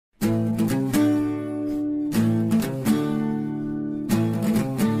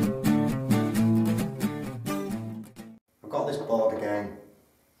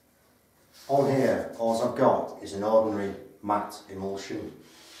is an ordinary matte emulsion.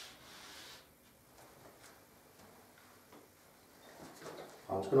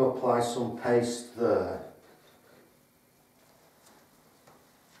 I'm just going to apply some paste there.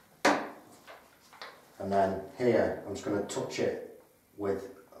 And then here I'm just going to touch it with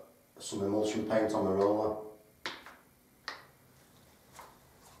some emulsion paint on the roller.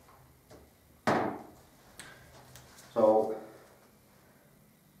 So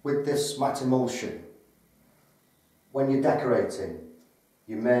with this matte emulsion, when you're decorating,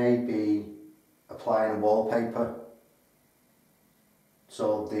 you may be applying a wallpaper,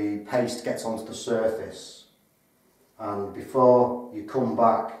 so the paste gets onto the surface, and before you come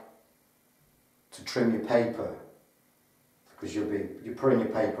back to trim your paper, because you're putting your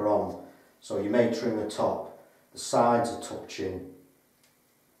paper on, so you may trim the top, the sides are touching.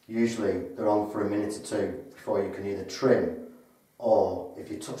 Usually they're on for a minute or two before you can either trim, or if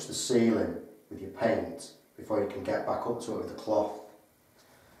you touch the ceiling with your paint, before you can get back up to it with a cloth.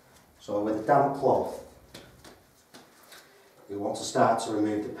 So with a damp cloth, you want to start to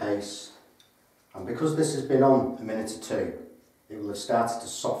remove the paste, and because this has been on a minute or two, it will have started to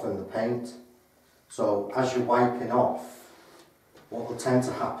soften the paint. So as you're wiping off, what will tend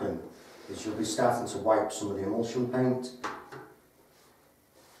to happen is you'll be starting to wipe some of the emulsion paint.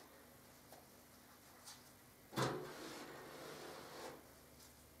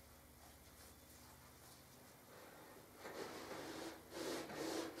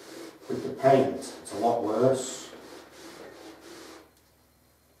 With the paint, it's a lot worse.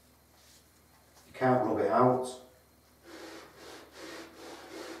 You can't rub it out.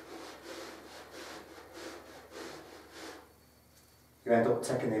 You end up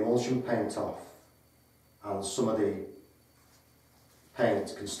taking the emulsion paint off, and some of the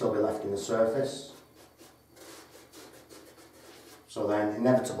paint can still be left in the surface. So then,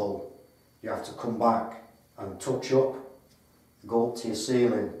 inevitable, you have to come back and touch up, go up to your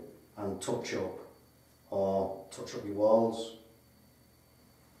ceiling and touch up, or touch up your walls.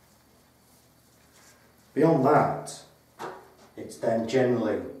 Beyond that, it's then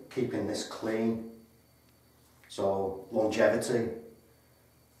generally keeping this clean, so longevity.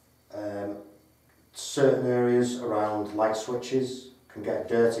 Certain areas around light switches can get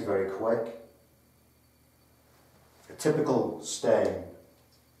dirty very quick. A typical stain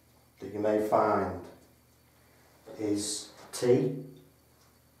that you may find is tea,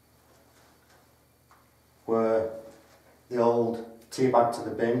 where the old tea bag to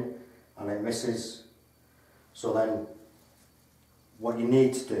the bin and it misses. So then what you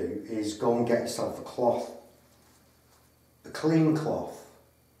need to do is go and get yourself a cloth, a clean cloth,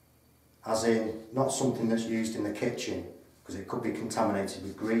 as in not something that's used in the kitchen, because it could be contaminated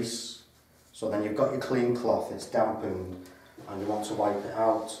with grease. So then you've got your clean cloth, it's dampened, and you want to wipe it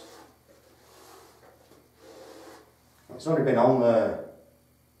out. It's only been on there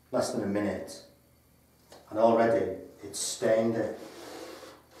less than a minute, and already it's stained it.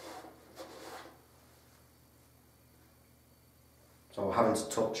 So having to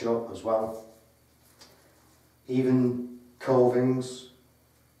touch up as well. Even covings,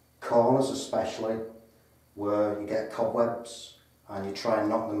 corners especially, where you get cobwebs and you try and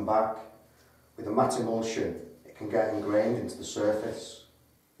knock them back, with a matte emulsion it can get ingrained into the surface.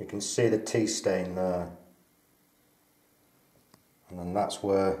 You can see the tea stain there, and then that's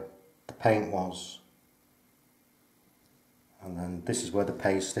where the paint was, and then this is where the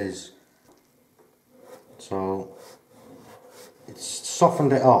paste is. So it's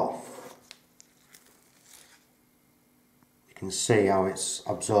softened it off. You can see how it's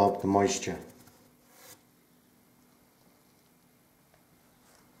absorbed the moisture.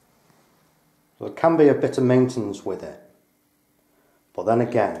 So there can be a bit of maintenance with it, but then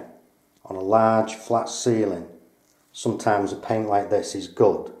again, on a large flat ceiling, sometimes a paint like this is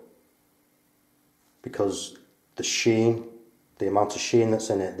good, because the sheen, the amount of sheen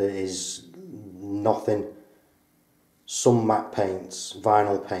that's in it, there is nothing. Some matte paints,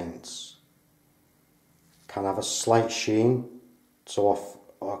 vinyl paints, can have a slight sheen, so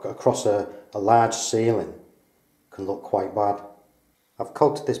across a large ceiling can look quite bad. I've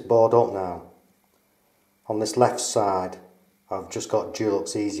coated this board up now. On this left side I've just got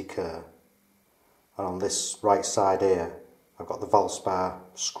Dulux Easy Care, and on this right side here I've got the Valspar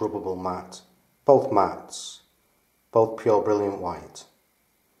Scrubbable Matte. Both mattes, both pure brilliant white.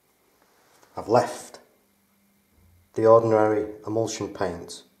 I've left the ordinary emulsion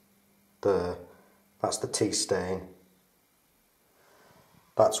paint there, that's the tea stain.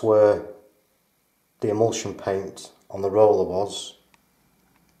 That's where the emulsion paint on the roller was.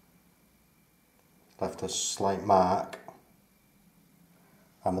 left a slight mark,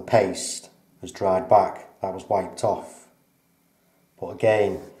 and the paste has dried back that was wiped off. But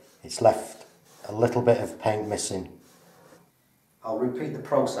again, it's left a little bit of paint missing. I'll repeat the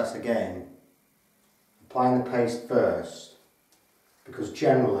process again, applying the paste first, because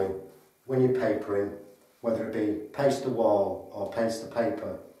generally when you're papering, whether it be paste the wall or paste the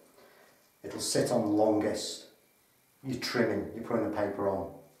paper, it'll sit on longest. You're trimming, you're putting the paper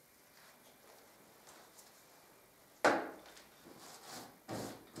on.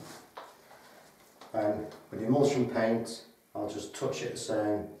 And with the emulsion paint, I'll just touch it the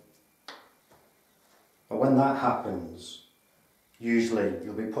same. But when that happens, usually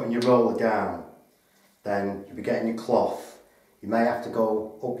you'll be putting your roller down, then you'll be getting your cloth. You may have to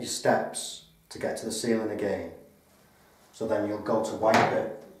go up your steps to get to the ceiling again. So then you'll go to wipe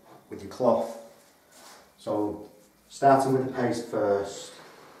it with your cloth. So starting with the paste first,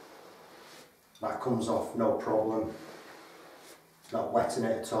 that comes off no problem. Not wetting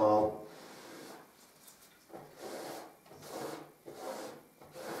it at all.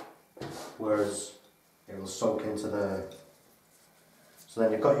 Whereas it will soak into there. So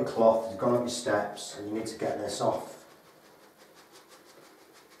then you've got your cloth, you've gone up your steps, and you need to get this off.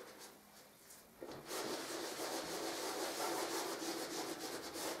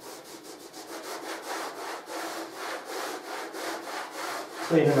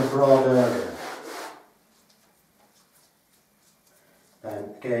 Cleaning a broad area.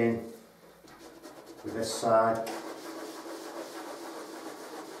 And again, with this side.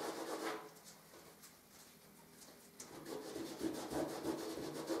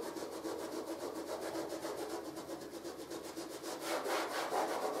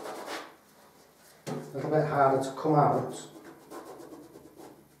 A little bit harder to come out.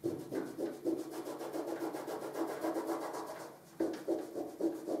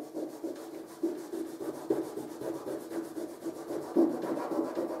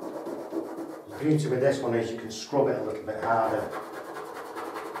 The beauty with this one is you can scrub it a little bit harder.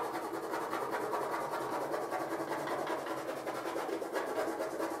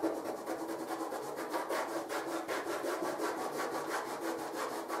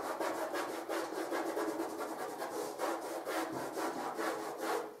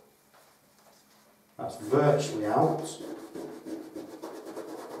 That's virtually out.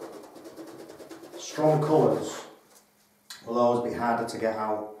 Strong colours will always be harder to get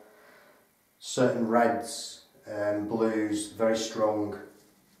out. Certain reds and blues, very strong.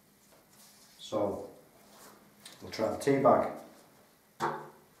 So we'll try the tea bag.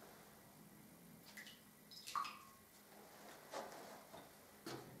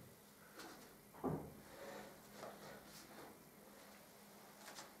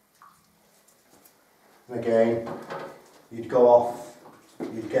 And again, you'd go off,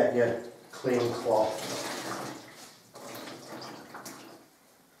 you'd get your clean cloth.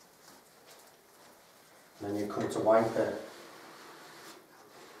 And then you come to wipe it.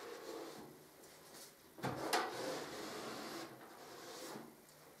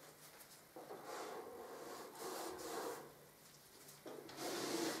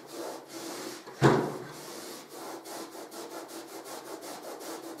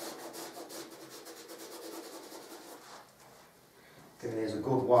 Give it a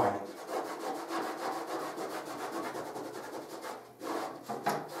good wipe.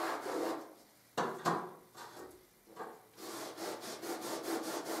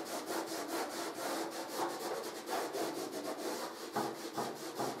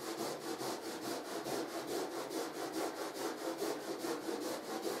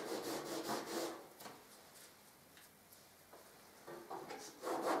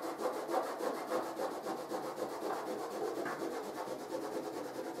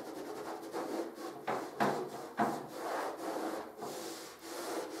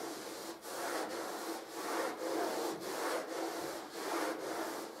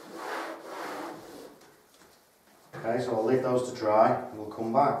 Okay, so I'll leave those to dry and we'll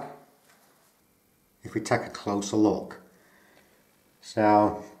come back. If we take a closer look,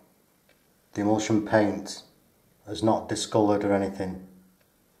 so the emulsion paint has not discoloured or anything,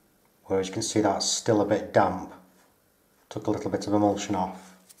 whereas you can see that's still a bit damp. Took a little bit of emulsion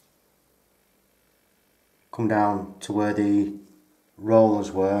off. Come down to where the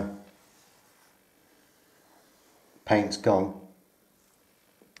rollers were, paint's gone.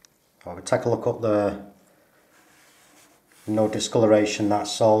 So we take a look up there. No discoloration,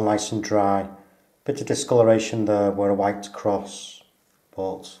 that's all nice and dry. Bit of discoloration there where I wiped across,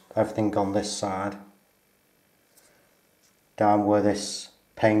 but everything gone this side. Down where this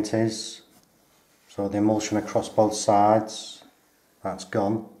paint is, so the emulsion across both sides, that's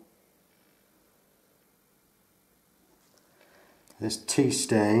gone. This tea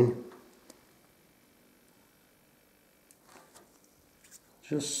stain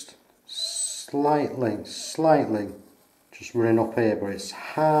just slightly just running up here, but it's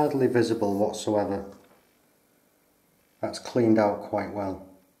hardly visible whatsoever. That's cleaned out quite well.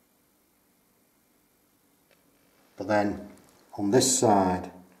 But then on this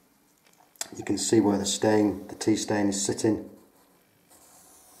side you can see where the tea stain is sitting.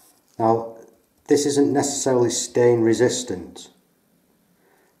 Now this isn't necessarily stain resistant,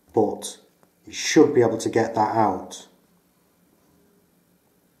 but you should be able to get that out.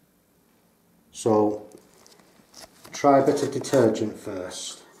 So try a bit of detergent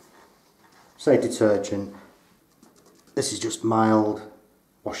first. Say detergent. This is just mild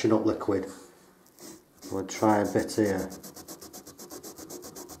washing up liquid. We'll try a bit here.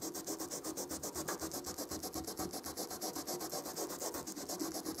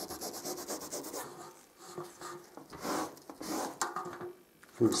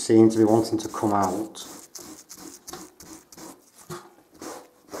 It seems to be wanting to come out.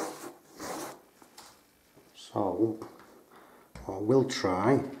 So what I will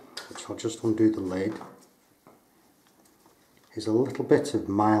try, which I'll just undo the lid, is a little bit of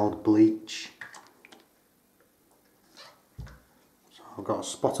mild bleach. So I've got a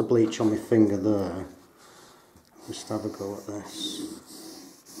spot of bleach on my finger there. Just have a go at this.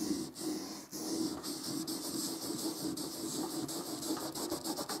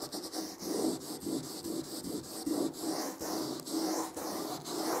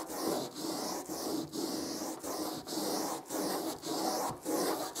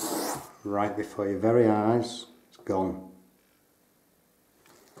 Right before your very eyes, it's gone.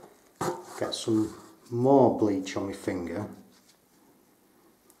 Get some more bleach on my finger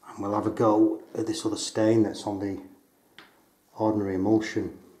and we'll have a go at this other stain that's on the ordinary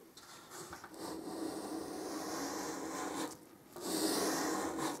emulsion.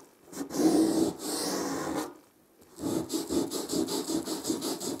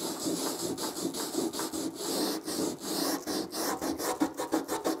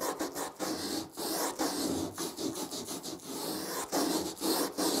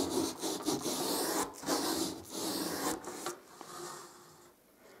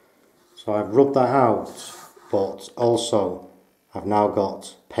 So I've rubbed that out, but also I've now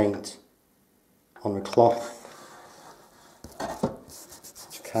got paint on the cloth.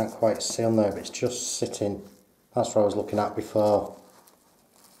 You can't quite see on there, but it's just sitting. That's what I was looking at before.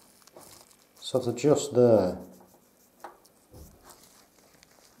 Sort of just there.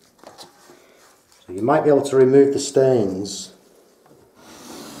 So you might be able to remove the stains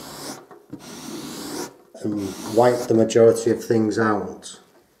and wipe the majority of things out.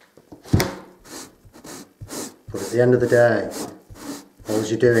 But at the end of the day, all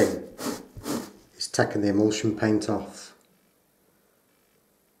you're doing is taking the emulsion paint off.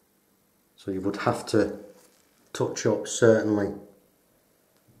 So you would have to touch up certainly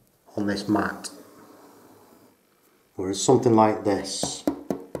on this mat. Whereas something like this,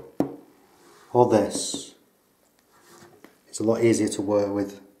 or this, it's a lot easier to work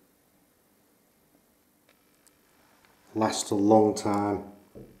with. Lasts a long time.